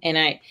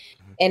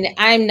 and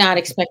I'm not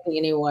expecting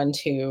anyone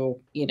to,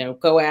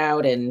 go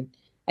out, and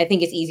I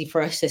think it's easy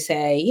for us to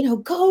say,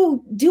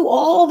 go do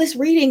all this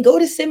reading, go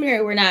to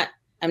seminary.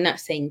 I'm not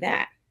saying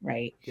that,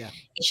 right? Yeah.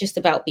 It's just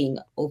about being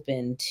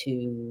open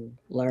to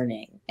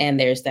learning. And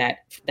there's that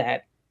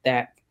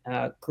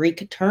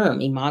Greek term,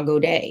 imago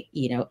Dei,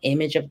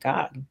 image of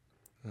God.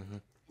 Mm-hmm.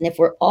 And if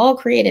we're all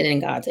created in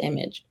God's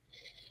image,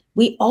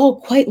 we all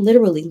quite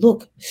literally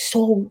look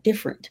so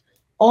different.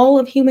 All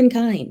of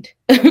humankind,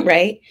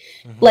 right?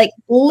 Mm-hmm. Like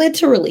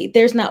literally,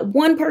 there's not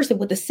one person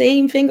with the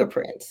same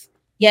fingerprints,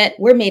 yet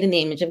we're made in the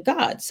image of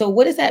God. So,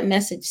 what is that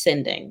message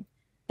sending?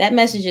 That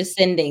message is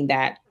sending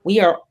that we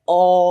are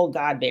all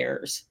God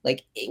bearers.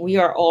 Like we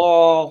are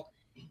all,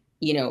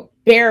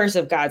 bearers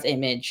of God's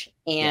image.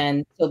 Yeah.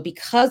 And so,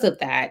 because of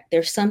that,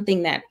 there's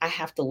something that I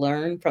have to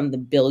learn from the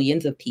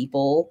billions of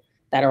people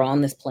that are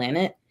on this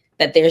planet,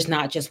 that there's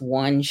not just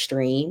one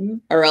stream,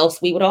 or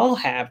else we would all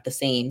have the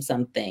same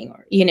something,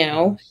 or,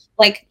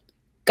 like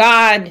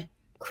God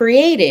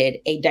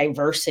created a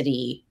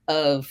diversity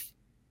of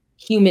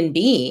human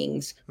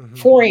beings Mm-hmm.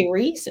 for a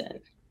reason,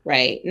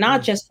 right?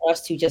 Not Mm. just for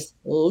us to just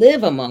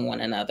live among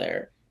one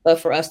another, but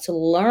for us to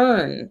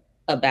learn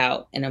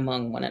about and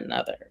among one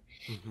another.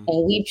 Mm-hmm.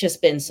 And we've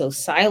just been so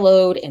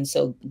siloed and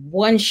so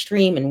one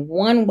stream and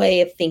one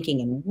way of thinking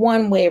and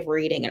one way of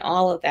reading and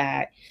all of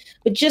that.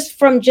 But just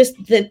from just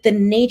the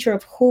nature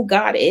of who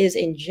God is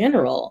in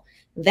general,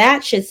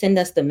 that should send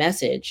us the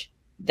message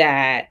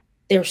that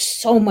there's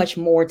so much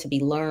more to be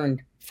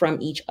learned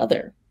from each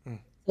other. Mm.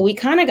 So we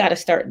kind of got to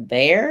start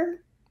there.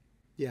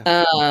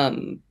 Yeah.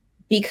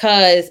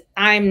 Because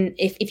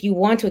if you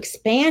want to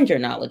expand your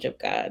knowledge of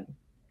God,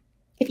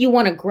 if you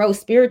want to grow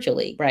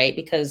spiritually, right?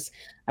 Because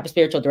I'm a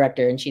spiritual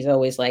director, and she's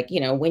always like,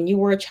 when you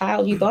were a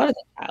child, you thought as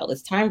a child.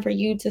 It's time for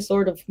you to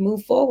sort of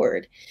move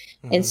forward.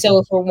 Mm-hmm. And so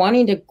if we're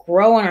wanting to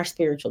grow on our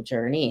spiritual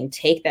journey and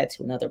take that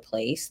to another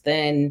place,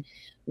 then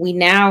we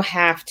now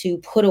have to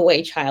put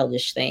away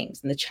childish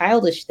things. And the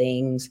childish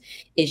things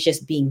is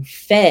just being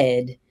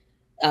fed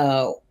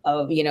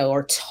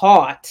or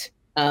taught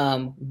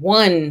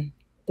one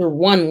through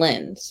one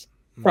lens,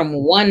 from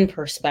one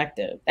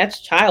perspective. That's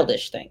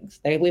childish things.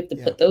 We have to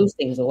put those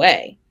things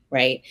away,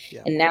 right?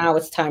 Yeah. And now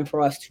it's time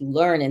for us to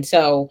learn. And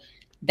so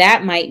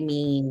that might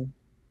mean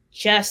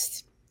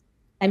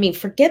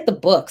forget the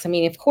books.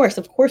 Of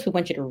course we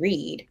want you to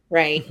read,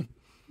 right?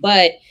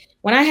 But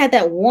when I had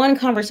that one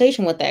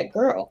conversation with that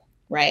girl,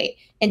 right,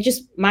 and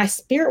just my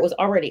spirit was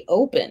already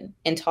open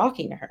and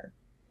talking to her.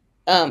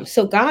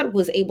 So God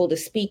was able to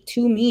speak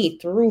to me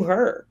through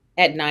her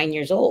at 9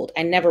 years old.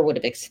 I never would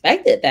have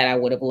expected that I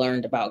would have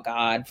learned about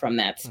God from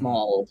that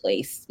small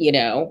place,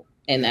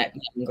 and that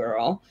young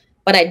girl,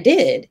 but I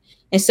did.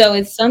 And so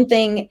it's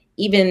something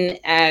even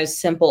as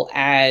simple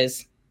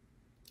as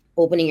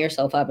opening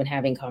yourself up and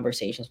having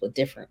conversations with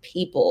different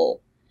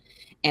people.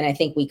 And I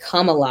think we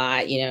come a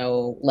lot,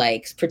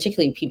 like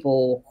particularly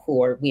people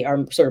we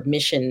are sort of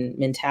mission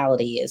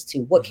mentality as to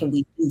what can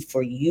we do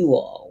for you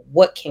all?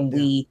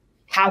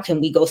 How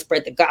can we go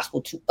spread the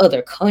gospel to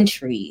other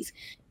countries,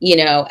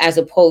 as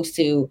opposed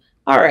to,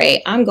 all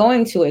right, I'm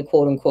going to a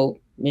quote unquote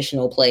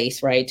missional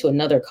place, right, to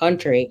another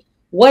country.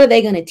 What are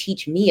they going to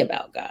teach me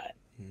about God?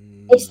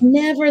 It's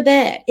never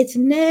that. It's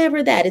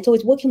never that. It's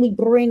always, what can we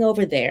bring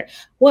over there?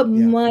 What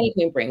might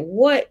we bring?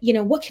 What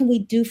can we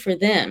do for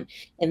them?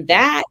 And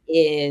that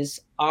is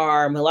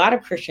a lot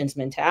of Christians'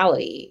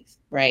 mentalities,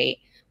 right?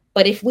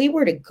 But if we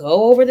were to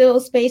go over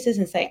those spaces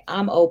and say,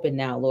 I'm open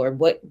now, Lord,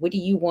 what do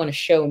you want to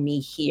show me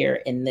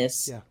here in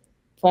this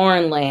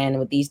foreign land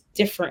with these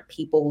different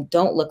people who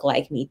don't look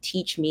like me?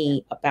 Teach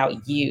me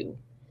about you.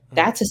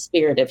 That's a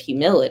spirit of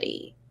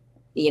humility.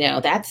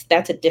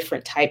 That's a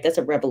different type. That's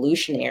a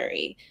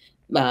revolutionary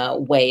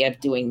way of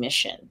doing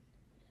mission.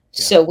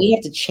 So we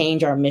have to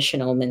change our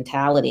missional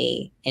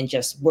mentality, and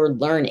just we're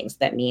learning. So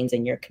that means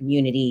in your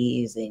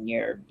communities, in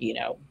your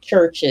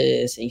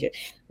churches, and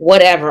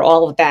whatever,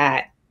 all of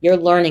that, you're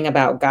learning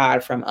about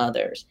God from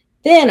others.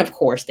 Then of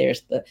course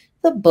there's the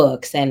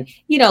books, and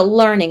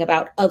learning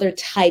about other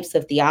types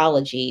of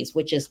theologies,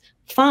 which is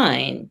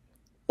fine.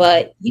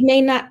 But you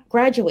may not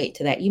graduate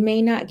to that. You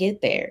may not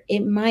get there. It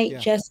might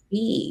just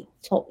be,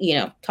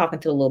 talking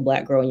to the little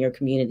Black girl in your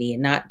community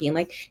and not being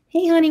like,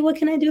 hey, honey, what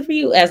can I do for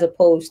you? As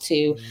opposed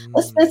to,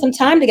 let's spend some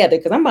time together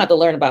because I'm about to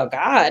learn about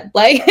God.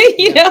 Like,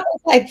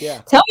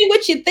 tell me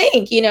what you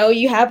think.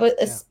 You have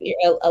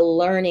a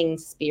learning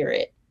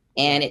spirit,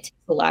 and it takes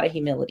a lot of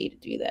humility to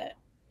do that.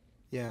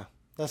 Yeah,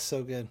 that's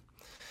so good.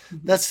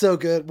 That's so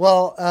good.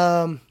 Well,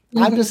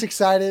 I'm just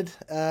excited.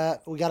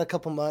 We got a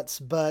couple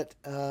months, but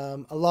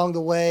along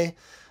the way,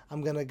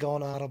 I'm gonna go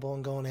on Audible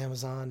and go on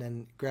Amazon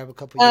and grab a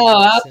couple.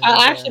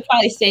 I'll actually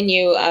probably send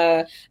you.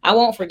 I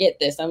won't forget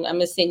this. I'm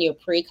gonna send you a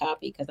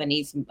pre-copy because I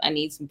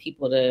need some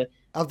people to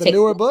of the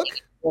newer book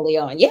early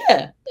on.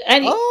 Yeah, I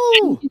need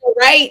to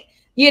write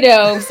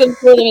some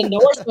sort of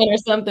endorsement or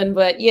something.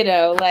 But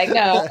no,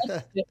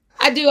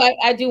 I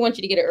do want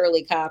you to get an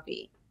early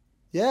copy.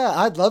 Yeah,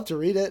 I'd love to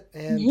read it.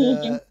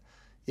 And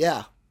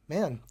yeah,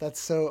 man, that's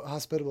so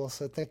hospitable.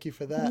 So thank you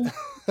for that.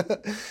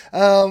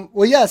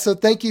 Well, yeah, so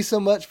thank you so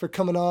much for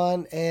coming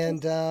on.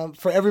 And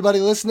for everybody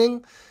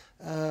listening,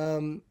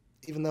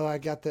 even though I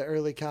got the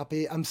early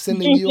copy, I'm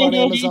sending you on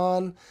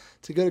Amazon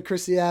to go to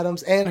Khristi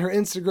Adams and her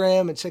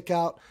Instagram and check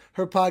out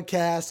her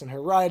podcast and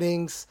her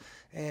writings.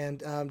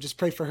 And just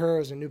pray for her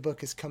as her new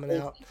book is coming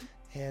out.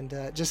 And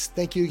just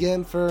thank you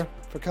again for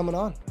coming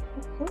on.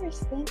 Of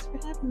course. Thanks for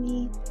having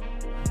me.